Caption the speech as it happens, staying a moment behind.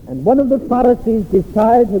And one of the Pharisees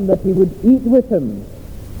desired him that he would eat with him.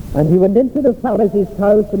 And he went into the Pharisee's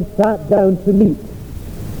house and sat down to meat.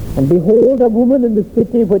 And behold, a woman in the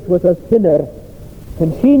city which was a sinner,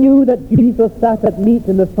 when she knew that Jesus sat at meat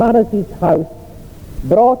in the Pharisee's house,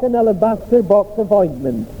 brought an alabaster box of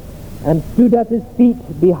ointment, and stood at his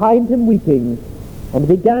feet behind him weeping, and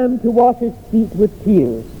began to wash his feet with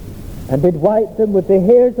tears, and did wipe them with the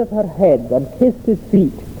hairs of her head, and kissed his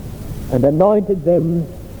feet, and anointed them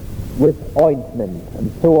with ointment,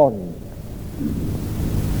 and so on.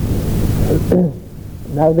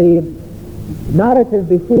 Now the narrative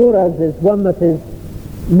before us is one that is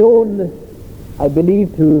known, I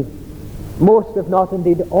believe, to most, if not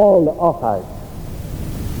indeed all of us.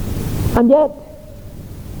 And yet,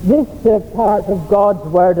 this part of God's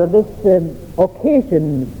Word, or this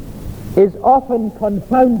occasion, is often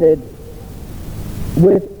confounded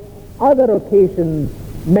with other occasions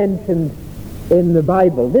mentioned in the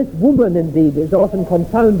Bible. This woman, indeed, is often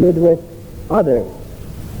confounded with others.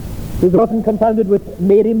 She's often confounded with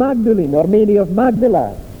Mary Magdalene, or Mary of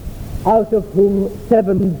Magdala, out of whom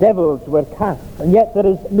 7 devils were cast. And yet there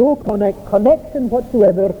is no connection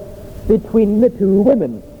whatsoever between the two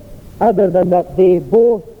women, other than that they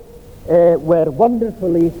both were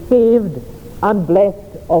wonderfully saved and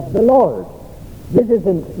blessed of the Lord. This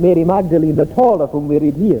isn't Mary Magdalene at all, of whom we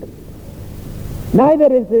read here.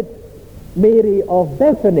 Neither is it Mary of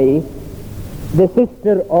Bethany, the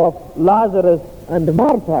sister of Lazarus and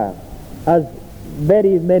Martha, as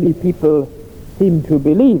very many people seem to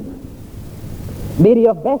believe. Mary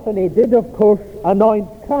of Bethany did, of course, anoint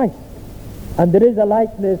Christ, and there is a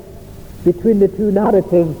likeness between the two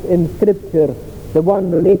narratives in Scripture, the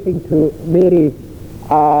one relating to Mary,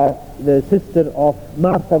 the sister of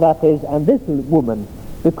Martha, that is, and this woman,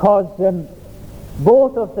 because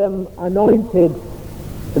both of them anointed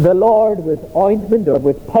the Lord with ointment, or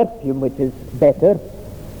with perfume, which is better.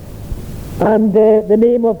 And the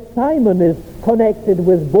name of Simon is connected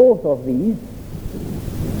with both of these.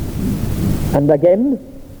 And again,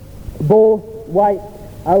 both wiped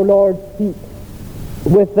our Lord's feet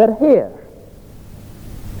with their hair.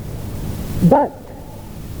 But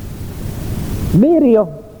Mary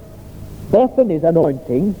of Bethany's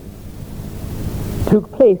anointing took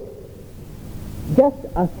place just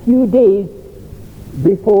a few days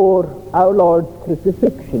before our Lord's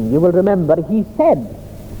crucifixion. You will remember he said,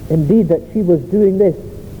 indeed, that she was doing this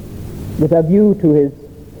with a view to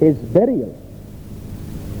his burial.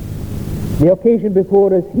 The occasion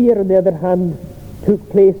before us here, on the other hand, took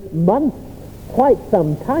place months, quite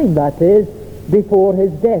some time, that is, before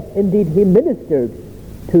his death. Indeed, he ministered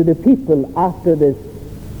to the people after this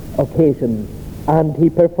occasion, and he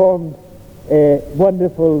performed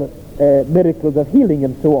wonderful miracles of healing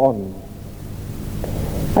and so on.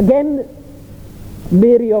 Again,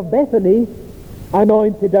 Mary of Bethany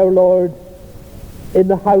anointed our Lord in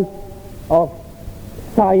the house of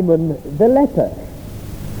Simon the leper.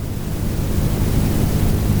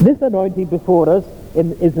 This anointing before us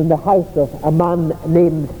is in the house of a man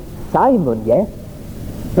named Simon, yes,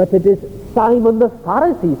 but it is Simon the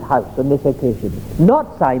Pharisee's house on this occasion,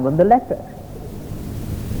 not Simon the leper.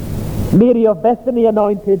 Mary of Bethany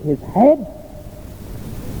anointed his head.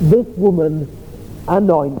 This woman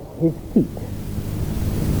anoints his feet.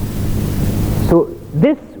 So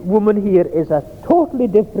this woman here is a totally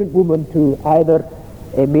different woman to either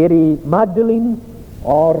Mary Magdalene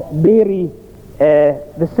or Mary,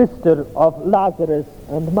 the sister of Lazarus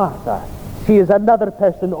and Martha. She is another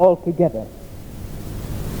person altogether.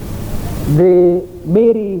 The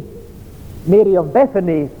Mary of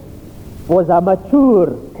Bethany was a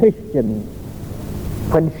mature Christian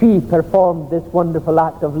when she performed this wonderful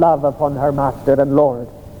act of love upon her Master and Lord.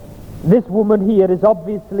 This woman here is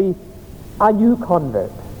obviously a new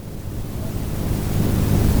convert,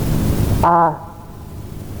 a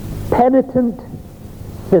penitent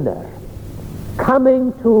sinner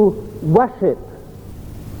coming to worship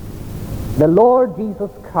the Lord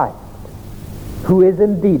Jesus Christ, who is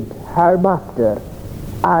indeed her Master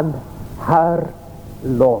and her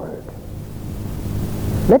Lord.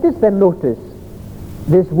 Let us then notice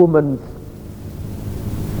this woman's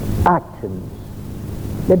actions.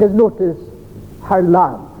 Let us notice her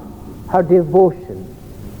love, her devotion,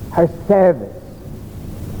 her service,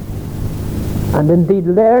 and indeed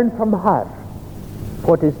learn from her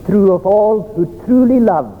what is true of all who truly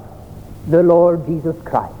love the Lord Jesus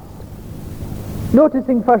Christ.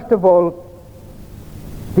 Noticing first of all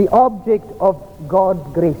the object of God's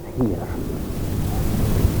grace here.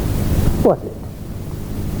 What was it?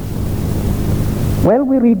 Well,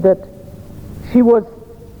 we read that she was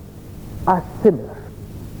a sinner,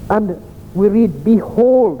 and we read,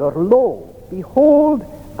 behold, or lo, behold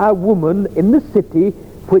a woman in the city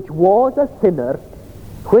which was a sinner,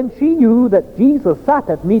 when she knew that Jesus sat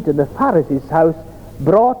at meat in the Pharisee's house,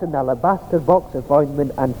 brought an alabaster box of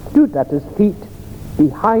ointment, and stood at his feet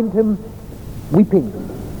behind him, weeping.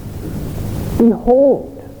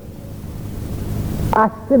 Behold, a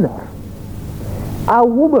sinner, a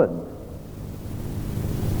woman.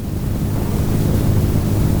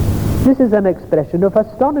 This is an expression of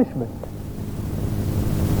astonishment,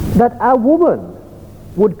 that a woman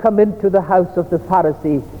would come into the house of the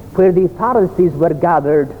Pharisee, where the Pharisees were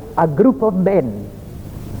gathered, a group of men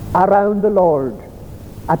around the Lord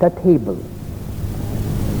at a table.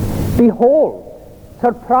 Behold,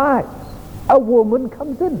 surprise, a woman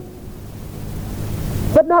comes in.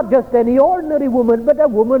 But not just any ordinary woman, but a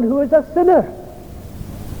woman who is a sinner,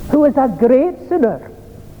 who is a great sinner,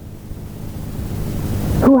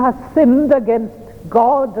 who has sinned against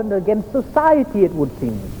God and against society, it would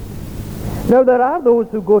seem. Now, there are those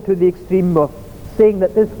who go to the extreme of saying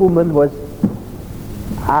that this woman was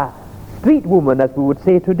a street woman, as we would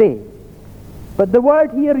say today. But the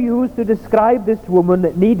word here used to describe this woman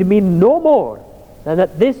need mean no more than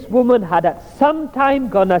that this woman had at some time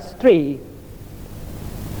gone astray,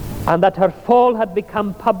 and that her fall had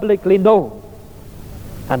become publicly known,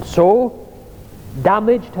 and so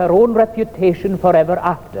damaged her own reputation forever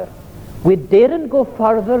after. We daren't go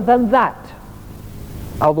further than that,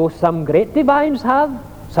 although some great divines have,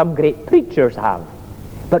 some great preachers have.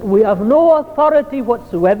 But we have no authority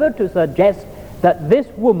whatsoever to suggest that this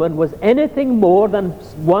woman was anything more than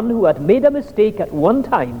one who had made a mistake at one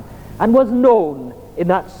time and was known in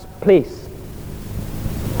that place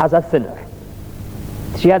as a sinner.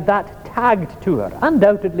 She had that tagged to her.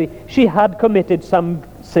 Undoubtedly, she had committed some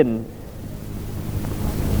sin.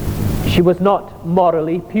 She was not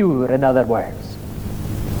morally pure, in other words.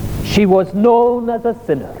 She was known as a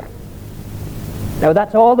sinner. Now,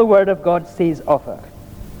 that's all the Word of God says of her.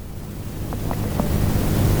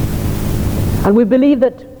 And we believe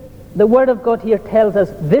that the Word of God here tells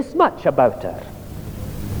us this much about her,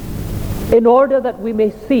 in order that we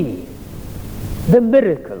may see the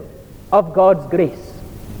miracle of God's grace,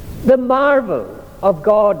 the marvel of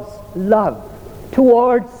God's love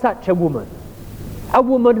towards such a woman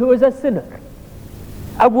who is a sinner,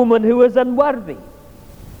 a woman who is unworthy,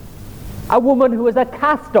 a woman who is a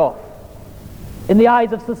cast-off in the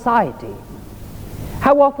eyes of society.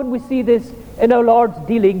 How often we see this in our Lord's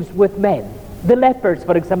dealings with men. The lepers,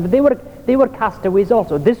 for example, they were castaways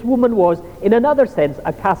also. This woman was, in another sense,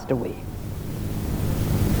 a castaway.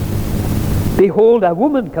 Behold, a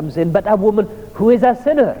woman comes in, but a woman who is a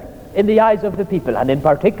sinner in the eyes of the people, and in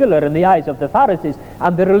particular in the eyes of the Pharisees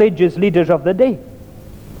and the religious leaders of the day.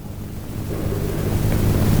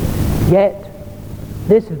 Yet,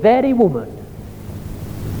 this very woman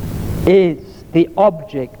is the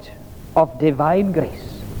object of divine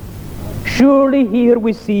grace. Surely here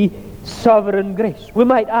we see sovereign grace. We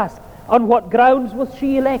might ask, on what grounds was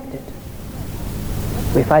she elected?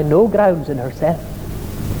 We find no grounds in herself,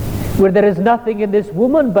 where there is nothing in this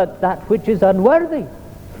woman but that which is unworthy,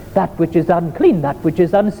 that which is unclean, that which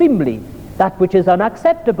is unseemly, that which is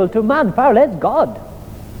unacceptable to man, far less God.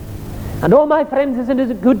 And oh, my friends, isn't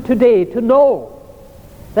it good today to know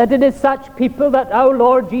that it is such people that our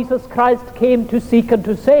Lord Jesus Christ came to seek and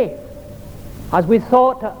to save? As we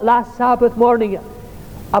thought last Sabbath morning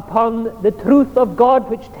upon the truth of God,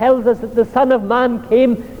 which tells us that the Son of Man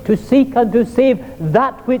came to seek and to save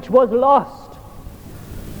that which was lost.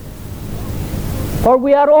 For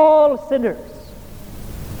we are all sinners.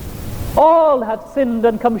 All have sinned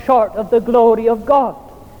and come short of the glory of God.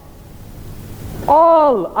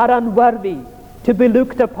 All are unworthy to be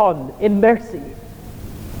looked upon in mercy,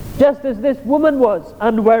 just as this woman was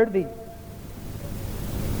unworthy.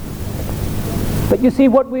 But you see,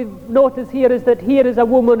 what we've noticed here is that here is a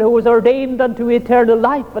woman who was ordained unto eternal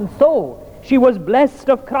life, and so she was blessed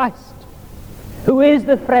of Christ, who is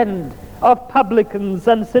the friend of publicans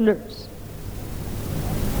and sinners.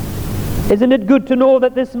 Isn't it good to know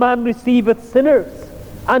that this man receiveth sinners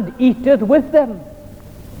and eateth with them?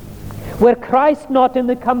 Were Christ not in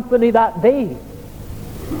the company that day,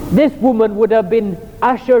 this woman would have been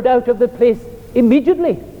ushered out of the place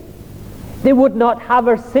immediately. They would not have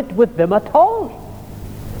her sit with them at all,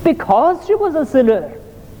 because she was a sinner.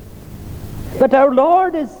 But our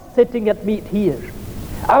Lord is sitting at meat here.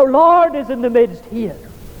 Our Lord is in the midst here.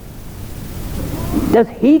 Does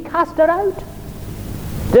he cast her out?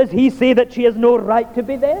 Does he say that she has no right to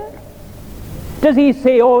be there? Does he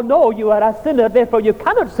say, oh no, you are a sinner, therefore you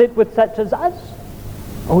cannot sit with such as us?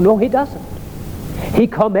 Oh no, he doesn't. He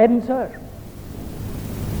commends her.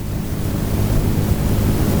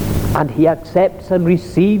 and he accepts and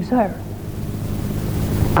receives her,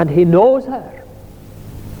 and he knows her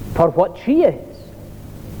for what she is,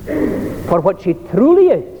 for what she truly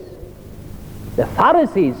is. The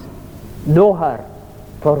Pharisees know her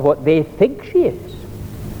for what they think she is,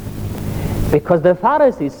 because the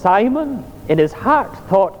Pharisees, Simon in his heart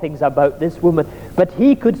thought things about this woman, but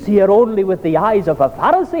he could see her only with the eyes of a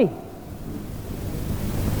Pharisee.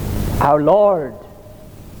 Our Lord,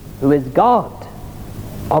 who is God,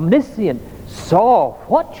 omniscient, saw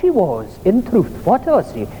what she was in truth. What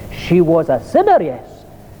was she? She was a sinner, yes,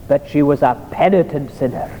 but she was a penitent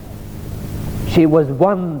sinner. She was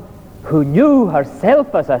one who knew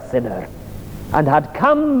herself as a sinner and had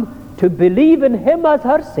come to believe in him as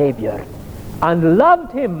her Savior, and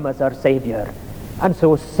loved him as her Savior, and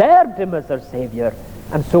so served him as her Savior,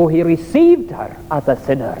 and so he received her as a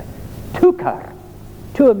sinner, took her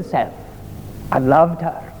to himself, and loved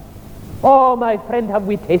her. Oh, my friend, have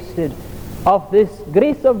we tasted of this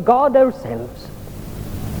grace of God ourselves?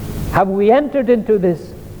 Have we entered into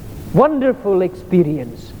this wonderful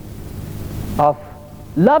experience of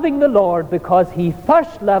loving the Lord because he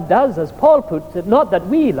first loved us, as Paul puts it, not that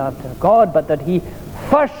we loved God, but that he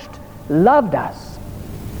first loved us.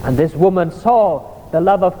 And this woman saw the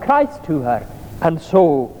love of Christ to her, and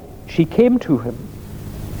so she came to him.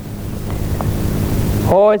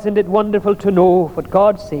 Oh, isn't it wonderful to know what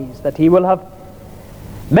God says, that he will have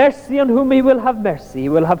mercy on whom he will have mercy, he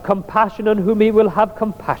will have compassion on whom he will have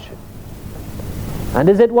compassion. And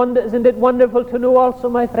isn't it wonderful to know also,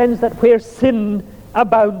 my friends, that where sin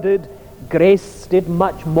abounded, grace did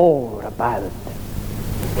much more abound.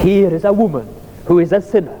 Here is a woman who is a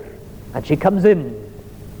sinner, and she comes in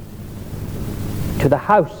to the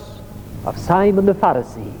house of Simon the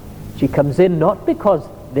Pharisee. She comes in not because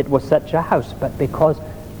it was such a house, but because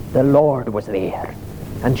the Lord was there,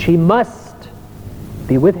 and she must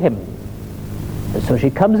be with him. And so she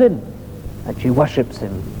comes in and she worships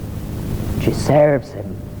him, she serves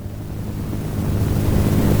him.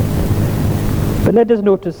 But let us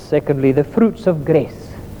notice, secondly, the fruits of grace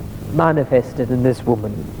manifested in this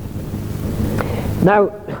woman. Now,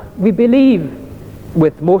 we believe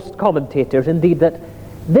with most commentators, indeed, that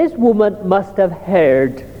this woman must have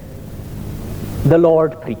heard the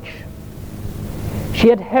Lord preach. She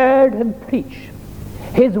had heard him preach.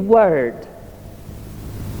 His word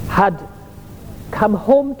had come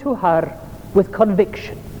home to her with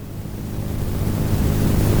conviction.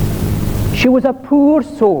 She was a poor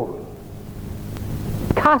soul,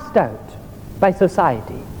 cast out by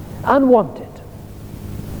society, unwanted,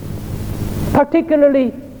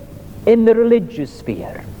 particularly in the religious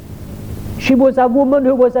sphere. She was a woman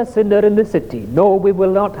who was a sinner in the city. No, we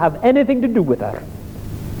will not have anything to do with her.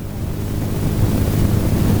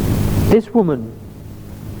 This woman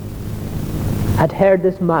had heard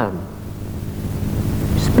this man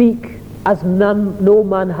speak as no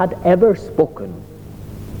man had ever spoken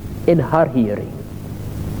in her hearing.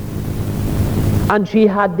 And she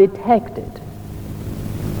had detected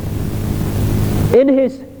in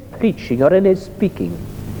his preaching or in his speaking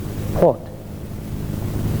what?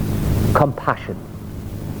 Compassion,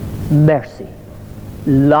 mercy,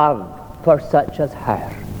 love for such as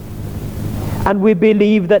her. And we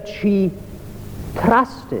believe that she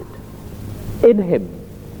trusted in him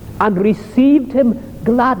and received him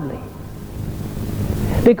gladly,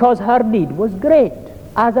 because her need was great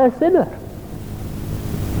as a sinner.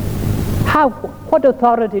 What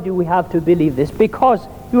authority do we have to believe this? Because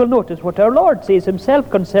you will notice what our Lord says himself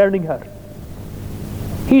concerning her.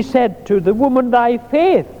 He said to the woman, "Thy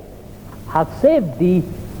faith hath saved thee.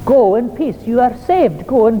 Go in peace." You are saved.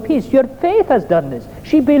 Go in peace. Your faith has done this.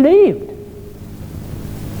 She believed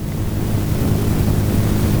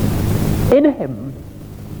in him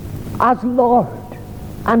as Lord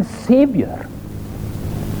and Savior.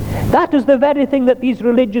 That is the very thing that these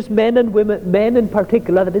religious men and women, men in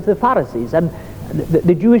particular, that is the Pharisees and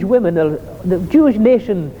the Jewish women, the Jewish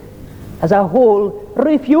nation as a whole,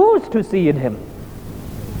 refused to see in him.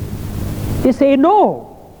 They say,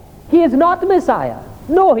 no, he is not the Messiah.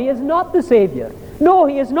 No, he is not the Savior. No,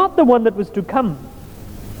 he is not the one that was to come.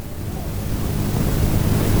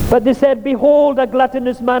 But they said, "Behold, a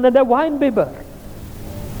gluttonous man and a winebibber.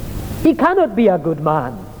 He cannot be a good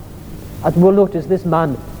man." As we'll notice, this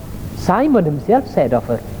man, Simon himself said of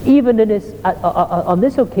her, even in his, on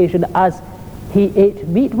this occasion, as he ate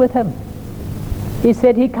meat with him, he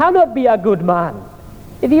said, "He cannot be a good man.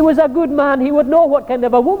 If he was a good man, he would know what kind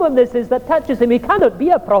of a woman this is that touches him. He cannot be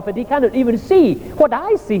a prophet. He cannot even see what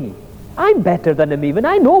I see. I'm better than him even.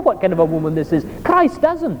 I know what kind of a woman this is. Christ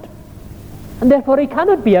doesn't. And therefore he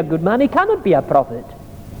cannot be a good man. He cannot be a prophet."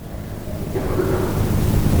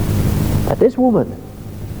 This woman,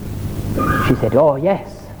 she said, oh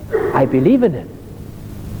yes, I believe in him.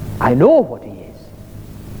 I know what he is.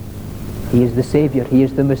 He is the Savior. He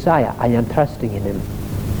is the Messiah. I am trusting in him.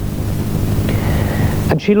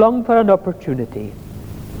 And she longed for an opportunity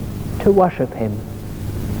to worship him.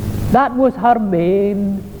 That was her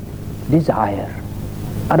main desire,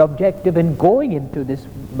 an objective in going into this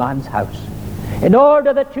man's house, in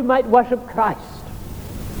order that she might worship Christ.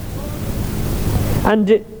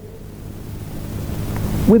 And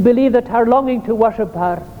we believe that her longing to worship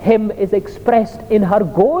him is expressed in her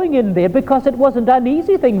going in there, because it wasn't an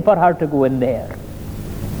easy thing for her to go in there,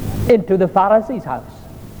 into the Pharisee's house.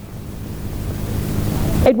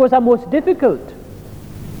 It was a most difficult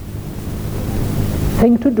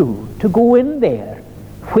thing to do, to go in there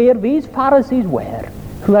where these Pharisees were,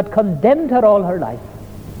 who had condemned her all her life.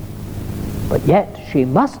 But yet she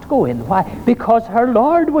must go in. Why? Because her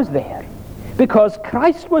Lord was there, because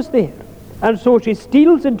Christ was there. And so she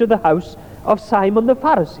steals into the house of Simon the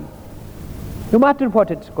Pharisee, no matter what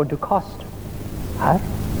it's going to cost her.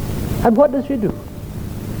 And what does she do?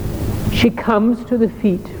 She comes to the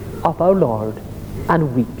feet of our Lord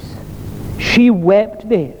and weeps. She wept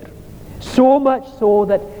there, so much so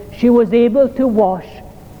that she was able to wash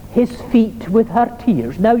his feet with her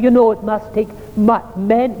tears. Now you know it must take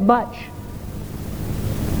much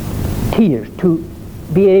tears to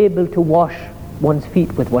be able to wash one's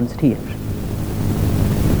feet with one's tears.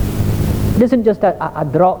 It isn't just a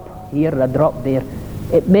drop here, a drop there.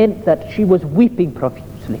 It meant that she was weeping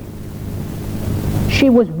profusely. She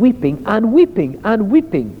was weeping and weeping and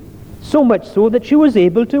weeping, so much so that she was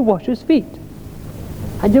able to wash his feet.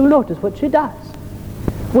 And you'll notice what she does.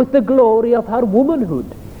 With the glory of her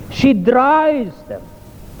womanhood, she dries them.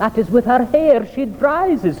 That is, with her hair, she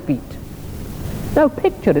dries his feet. Now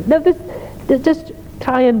picture it. Now just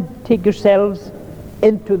try and take yourselves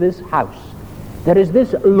into this house. There is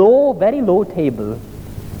this low, very low table,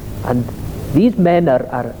 and these men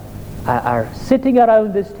are sitting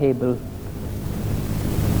around this table,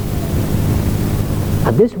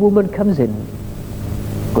 and this woman comes in,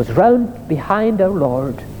 goes round behind our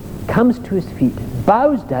Lord, comes to his feet,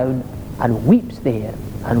 bows down and weeps there,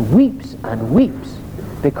 and weeps and weeps,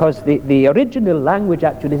 because the original language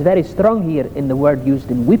actually is very strong here in the word used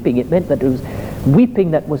in weeping. It meant that it was weeping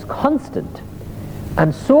that was constant,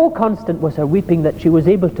 and so constant was her weeping that she was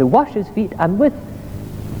able to wash his feet, and with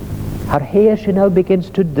her hair she now begins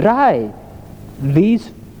to dry these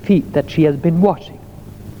feet that she has been washing.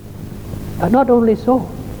 And not only so,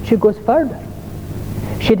 she goes further.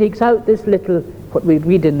 She takes out this little, what we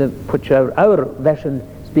read in the, which our version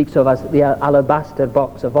speaks of as the alabaster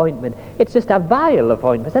box of ointment. It's just a vial of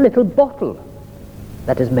ointment, it's a little bottle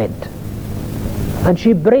that is meant. And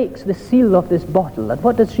she breaks the seal of this bottle, and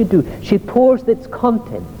what does she do? She pours its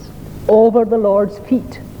contents over the Lord's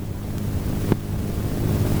feet.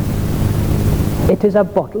 It is a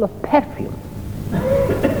bottle of perfume.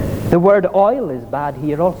 The word oil is bad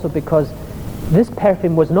here also, because this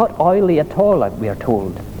perfume was not oily at all, we are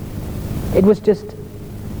told. It was just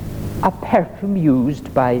a perfume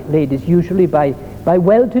used by ladies, usually by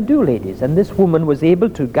well-to-do ladies, and this woman was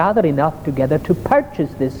able to gather enough together to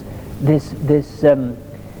purchase this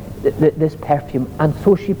perfume, and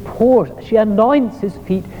so she anoints his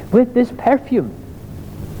feet with this perfume.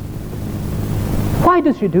 Why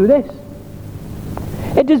does she do this?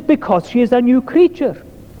 It is because she is a new creature.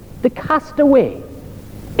 The castaway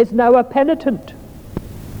is now a penitent.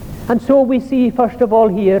 And so we see first of all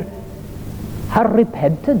here her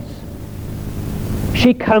repentance.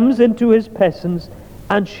 She comes into his presence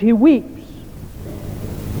and she weeps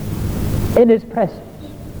in his presence.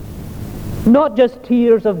 Not just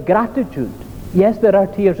tears of gratitude. Yes, there are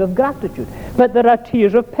tears of gratitude, but there are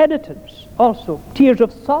tears of penitence also, tears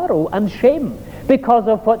of sorrow and shame because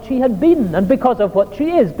of what she had been and because of what she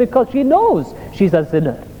is, because she knows she's a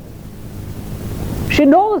sinner. She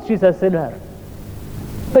knows she's a sinner,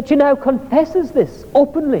 but she now confesses this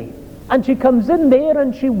openly, and she comes in there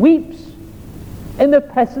and she weeps in the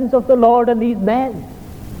presence of the Lord and these men.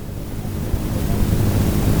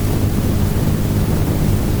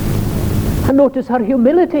 And notice her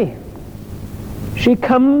humility. She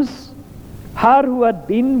comes, her who had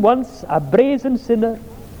been once a brazen sinner,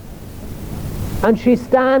 and she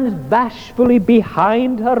stands bashfully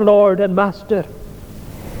behind her Lord and Master.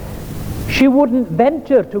 She wouldn't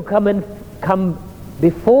venture to come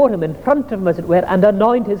before him, in front of him as it were, and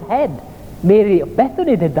anoint his head. Mary of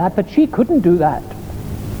Bethany did that, but she couldn't do that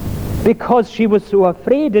because she was so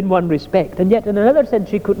afraid in one respect, and yet in another sense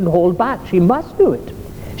she couldn't hold back. She must do it.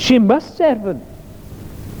 She must serve him.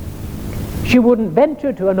 She wouldn't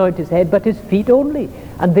venture to anoint his head, but his feet only.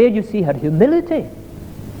 And there you see her humility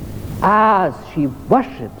as she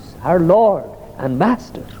worships her Lord and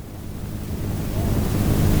Master.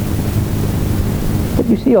 But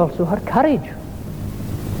you see also her courage.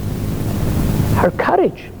 Her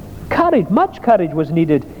courage. Much courage was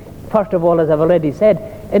needed, first of all, as I've already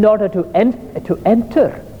said, in order to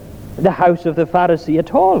enter the house of the Pharisee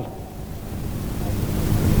at all.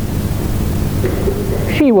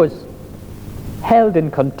 She was held in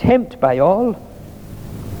contempt by all,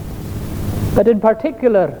 but in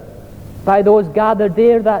particular by those gathered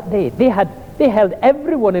there that day. They held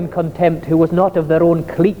everyone in contempt who was not of their own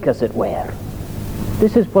clique, as it were.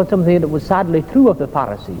 This is something that was sadly true of the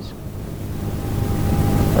Pharisees.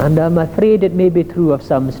 And I'm afraid it may be true of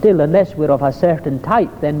some still. Unless we're of a certain type,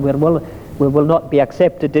 then we will not be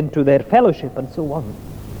accepted into their fellowship and so on.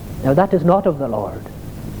 Now that is not of the Lord.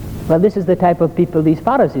 Well, this is the type of people these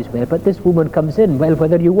Pharisees were, but this woman comes in. Well,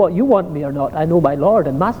 whether you want me or not, I know my Lord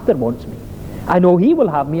and Master wants me. I know he will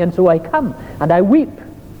have me, and so I come, and I weep.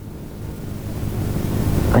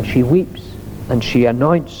 And she weeps, and she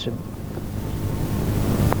anoints him.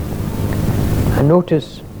 And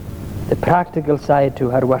notice the practical side to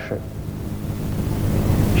her worship.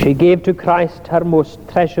 She gave to Christ her most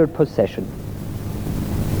treasured possession.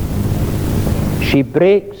 She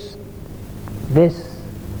breaks this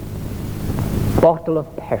bottle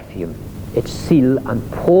of perfume, its seal,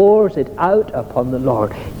 and pours it out upon the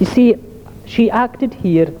Lord. You see, she acted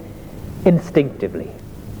here instinctively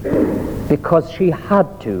because she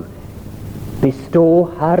had to bestow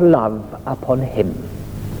her love upon him.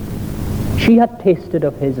 She had tasted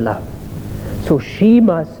of his love, so she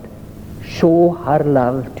must show her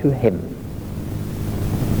love to him.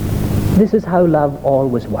 This is how love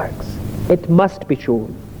always works. It must be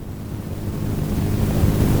shown.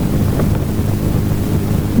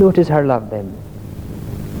 Notice her love then.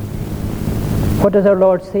 What does our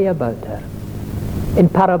Lord say about her? In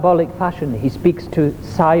parabolic fashion, he speaks to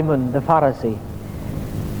Simon the Pharisee.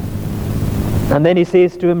 And then he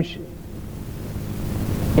says to him,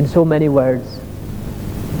 in so many words,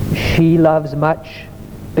 she loves much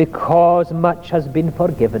because much has been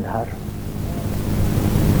forgiven her.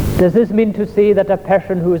 Does this mean to say that a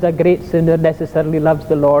person who is a great sinner necessarily loves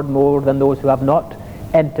the Lord more than those who have not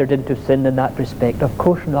entered into sin in that respect? Of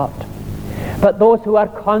course not. But those who are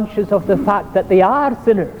conscious of the fact that they are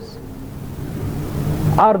sinners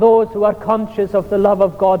are those who are conscious of the love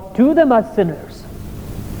of God to them as sinners.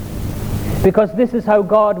 Because this is how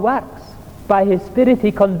God works. By his Spirit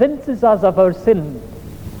he convinces us of our sin.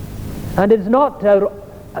 And it's not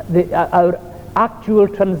our actual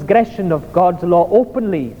transgression of God's law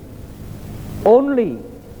openly only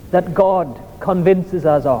that God convinces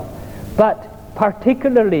us of, but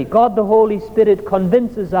particularly God the Holy Spirit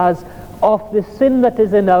convinces us of the sin that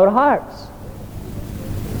is in our hearts.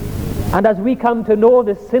 And as we come to know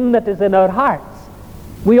the sin that is in our hearts,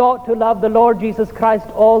 we ought to love the Lord Jesus Christ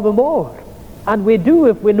all the more. And we do,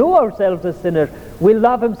 if we know ourselves as sinners. We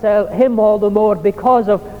love him all the more because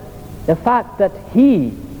of the fact that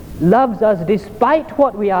he loves us despite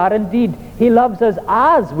what we are. Indeed, he loves us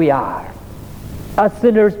as we are, as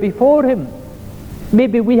sinners before him.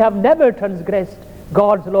 Maybe we have never transgressed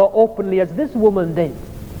God's law openly as this woman did,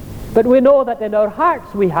 but we know that in our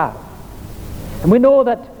hearts we have. And we know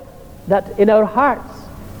that in our hearts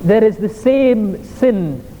there is the same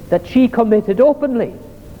sin that she committed openly,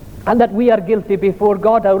 and that we are guilty before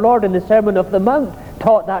God. Our Lord in the Sermon on the Mount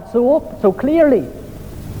taught that so clearly.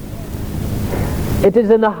 It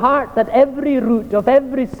is in the heart that every root of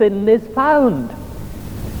every sin is found.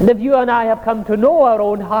 And if you and I have come to know our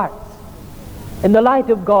own hearts in the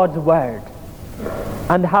light of God's Word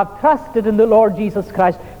and have trusted in the Lord Jesus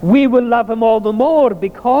Christ, we will love him all the more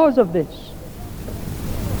because of this.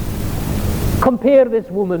 Compare this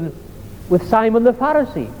woman with Simon the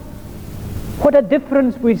Pharisee. What a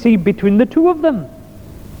difference we see between the two of them.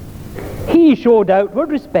 He showed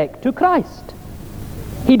outward respect to Christ.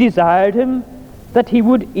 He desired him that he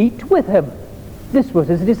would eat with him. This was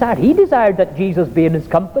his desire. He desired that Jesus be in his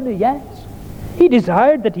company, yes. He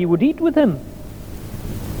desired that he would eat with him.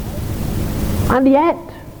 And yet,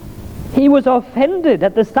 he was offended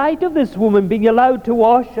at the sight of this woman being allowed to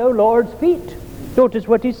wash our Lord's feet. Notice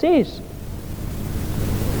what he says.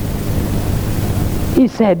 He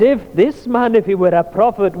said, if this man, if he were a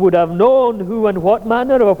prophet, would have known who and what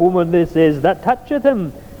manner of woman this is that toucheth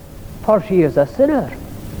him, for she is a sinner.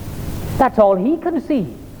 That's all he can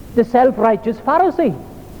see, the self-righteous Pharisee.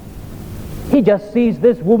 He just sees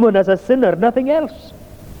this woman as a sinner, nothing else.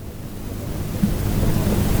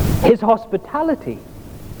 His hospitality,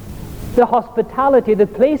 the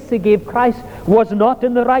place he gave Christ, was not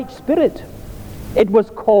in the right spirit. It was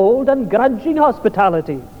cold and grudging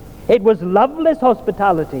hospitality. It was loveless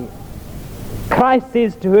hospitality. Christ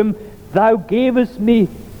says to him, thou gavest me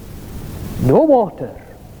no water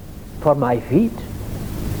for my feet.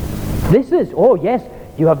 This is, oh yes,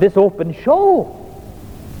 you have this open show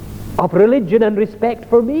of religion and respect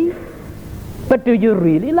for me. But do you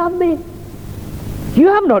really love me? You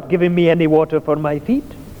have not given me any water for my feet.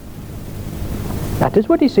 That is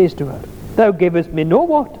what he says to her. Thou gavest me no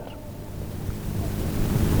water.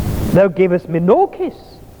 Thou gavest me no kiss.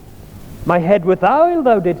 My head with oil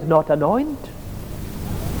thou didst not anoint.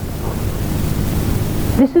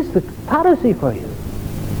 This is the Pharisee for you.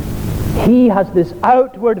 He has this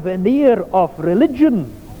outward veneer of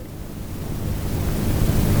religion,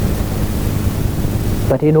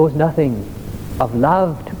 but he knows nothing of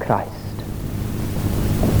love to Christ.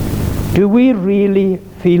 Do we really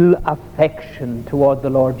feel affection toward the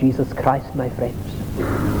Lord Jesus Christ, my friends?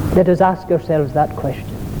 Let us ask ourselves that question.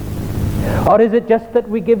 Or is it just that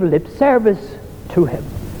we give lip service to him?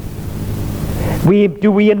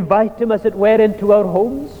 Do we invite him, as it were, into our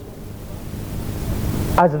homes,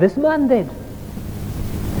 as this man did,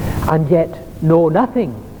 and yet know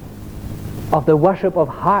nothing of the worship of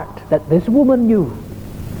heart that this woman knew?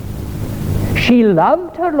 She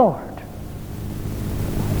loved her Lord.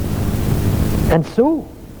 And so,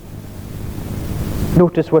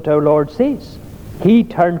 notice what our Lord says. He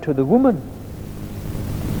turned to the woman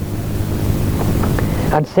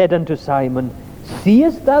and said unto Simon,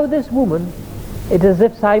 seest thou this woman? It is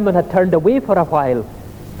as if Simon had turned away for a while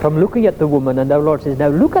from looking at the woman, and our Lord says, now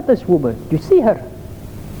look at this woman. Do you see her?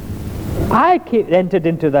 I entered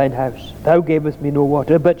into thine house. Thou gavest me no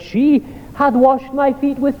water, but she hath washed my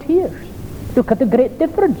feet with tears. Look at the great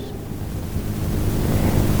difference.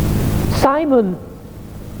 Simon,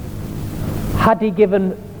 had he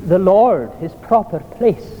given the Lord his proper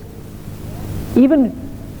place, even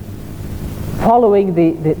following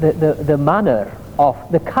the manner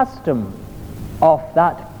of the custom of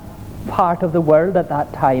that part of the world at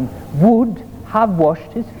that time, would have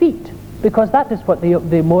washed his feet, because that is what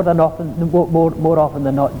they more often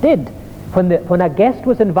than not did. When a guest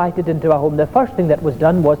was invited into a home, the first thing that was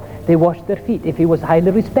done was they washed their feet, if he was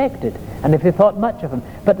highly respected and if they thought much of him.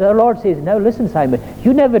 But the Lord says, now listen, Simon,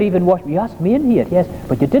 you never even washed me. You asked me in here, yes,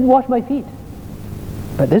 but you didn't wash my feet.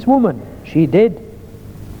 But this woman, she did,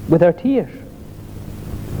 with her tears.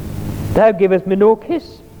 Thou gavest me no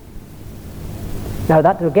kiss. Now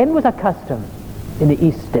that again was a custom in the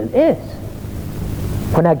East, still is.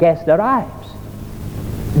 When a guest arrives,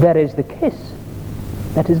 there is the kiss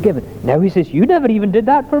that is given. Now he says, you never even did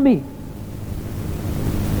that for me.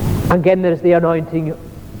 Again, there's the anointing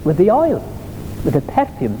with the oil, with the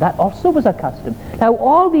perfume. That also was a custom. Now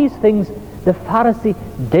all these things the Pharisee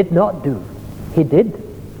did not do. He did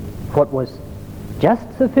what was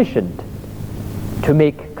just sufficient to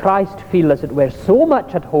make Christ feel, as it were, so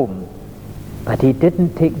much at home, but he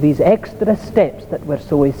didn't take these extra steps that were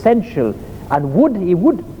so essential and he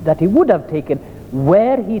would have taken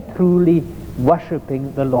were he truly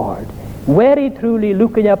worshipping the Lord, were he truly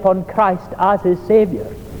looking upon Christ as his Savior.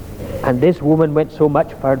 And this woman went so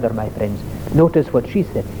much further, my friends. Notice what she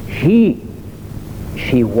said. She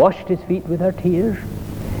washed his feet with her tears.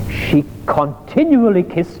 She continually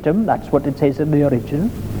kissed him. That's what it says in the original.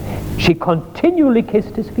 She continually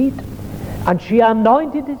kissed his feet, and she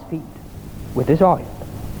anointed his feet with his oil.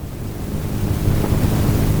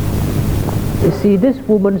 You see, this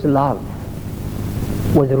woman's love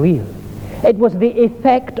was real. It was the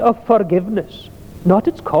effect of forgiveness, not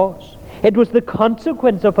its cause. It was the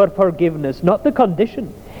consequence of her forgiveness, not the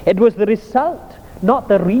condition. It was the result, not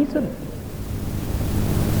the reason.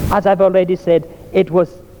 As I've already said, it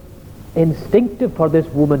was instinctive for this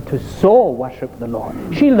woman to so worship the Lord.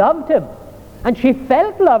 She loved him, and she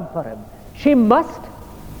felt love for him. She must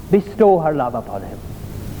bestow her love upon him.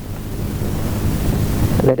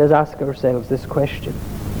 Let us ask ourselves this question.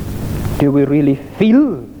 Do we really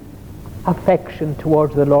feel affection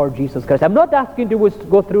towards the Lord Jesus Christ? I'm not asking you to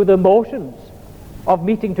go through the motions of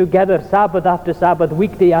meeting together Sabbath after Sabbath,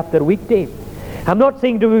 weekday after weekday. I'm not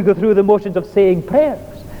saying do we go through the motions of saying prayers.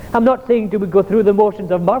 I'm not saying do we go through the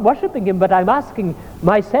motions of worshipping him, but I'm asking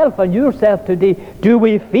myself and yourself today, do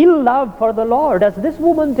we feel love for the Lord as this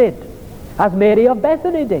woman did, as Mary of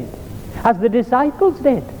Bethany did, as the disciples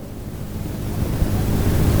did?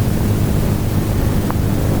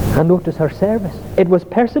 And notice her service. It was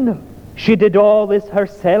personal. She did all this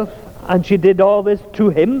herself, and she did all this to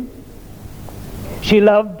him. She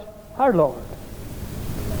loved her Lord,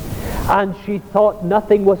 and she thought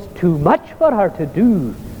nothing was too much for her to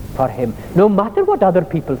do for him, no matter what other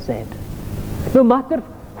people said, no matter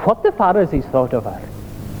what the Pharisees thought of her.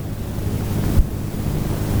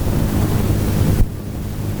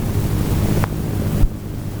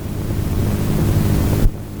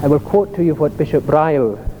 I will quote to you what Bishop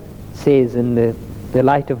Ryle says in the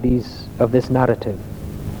light of this narrative.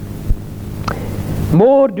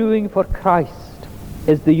 More doing for Christ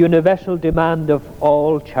is the universal demand of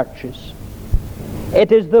all churches.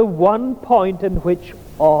 It is the one point in which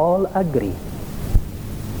all agree.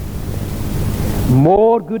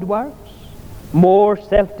 More good works, more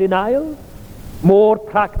self-denial, more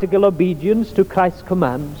practical obedience to Christ's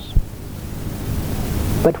commands.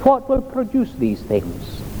 But what will produce these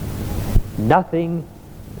things? Nothing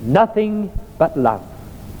but love.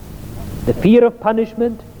 The fear of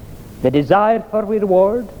punishment, the desire for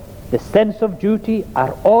reward, the sense of duty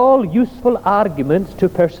are all useful arguments to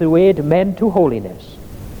persuade men to holiness.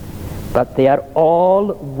 But they are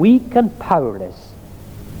all weak and powerless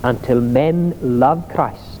until men love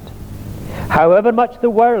Christ. However much the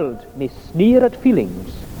world may sneer at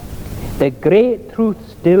feelings, the great truth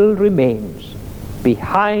still remains.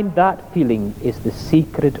 Behind that feeling is the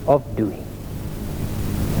secret of doing.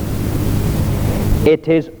 It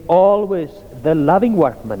is always the loving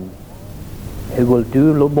workman who will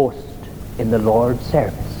do the most in the Lord's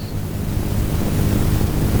service.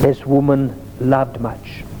 This woman loved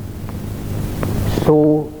much.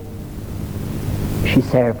 So she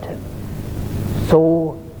served him.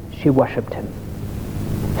 So she worshipped him.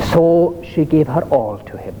 So she gave her all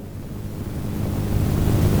to him.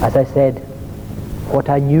 As I said, what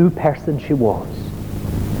a new person she was.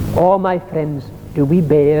 Oh, my friends, do we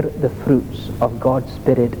bear the fruits of God's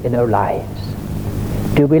Spirit in our lives?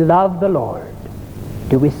 Do we love the Lord?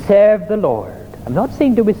 Do we serve the Lord? I'm not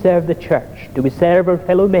saying do we serve the church, do we serve our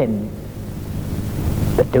fellow men,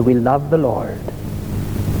 but do we love the Lord?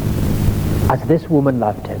 As this woman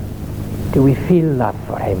loved him, do we feel love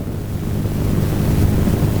for him?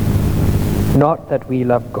 Not that we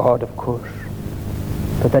love God, of course,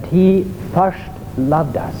 but that he first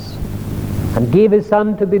loved us and gave his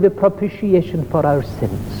Son to be the propitiation for our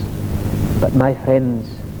sins. But my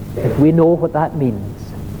friends, if we know what that means,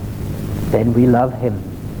 then we love him.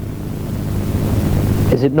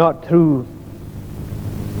 Is it not true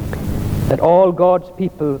that all God's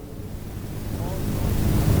people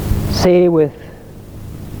say with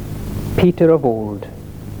Peter of old,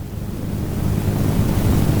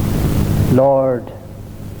 Lord,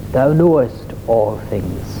 thou knowest all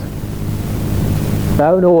things.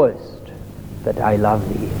 Thou knowest that I love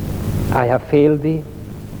thee. I have failed thee.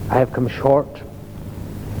 I have come short.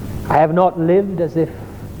 I have not lived as if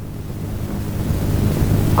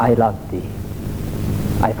I loved thee.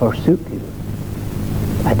 I forsook you.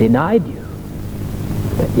 I denied you.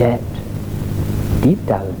 But yet, deep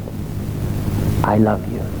down, I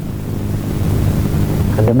love you.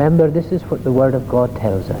 And remember, this is what the Word of God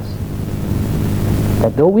tells us.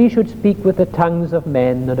 That though we should speak with the tongues of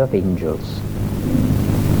men and of angels,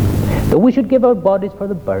 though we should give our bodies for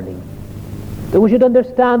the burning, though we should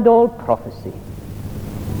understand all prophecy,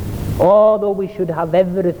 although we should have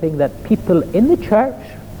everything that people in the church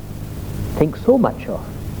think so much of,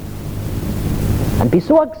 and be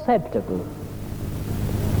so acceptable,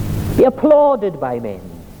 be applauded by men,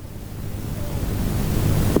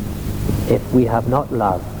 if we have not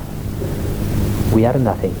love, we are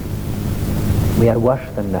nothing. We are worse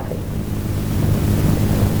than nothing.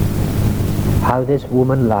 How this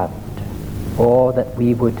woman loved. Oh, that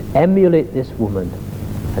we would emulate this woman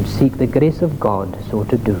and seek the grace of God so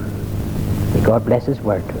to do. May God bless his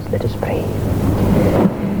word to us. Let us pray.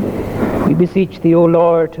 We beseech thee, O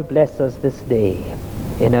Lord, to bless us this day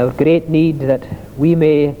in our great need that we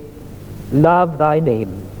may love thy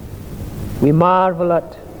name. We marvel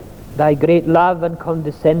at thy great love and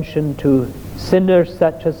condescension to sinners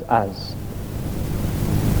such as us.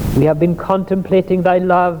 We have been contemplating thy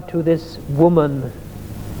love to this woman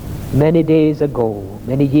many days ago,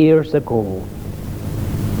 many years ago.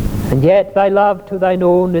 And yet thy love to thine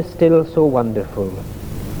own is still so wonderful.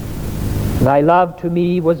 Thy love to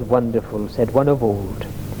me was wonderful, said one of old.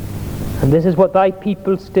 And this is what thy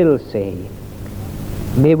people still say.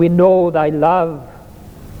 May we know thy love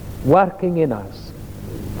working in us,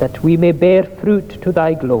 that we may bear fruit to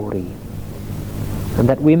thy glory, and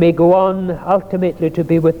that we may go on ultimately to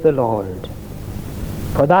be with the Lord.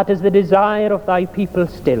 For that is the desire of thy people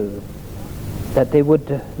still, that they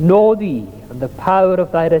would know thee and the power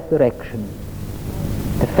of thy resurrection,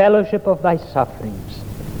 the fellowship of thy sufferings,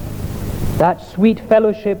 that sweet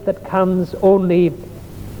fellowship that comes only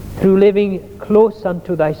through living close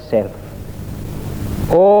unto thyself.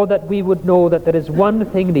 Oh, that we would know that there is one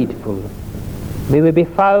thing needful. May we be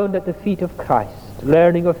found at the feet of Christ,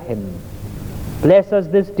 learning of him. Bless us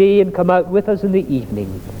this day and come out with us in the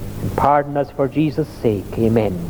evening, and pardon us for Jesus' sake. Amen.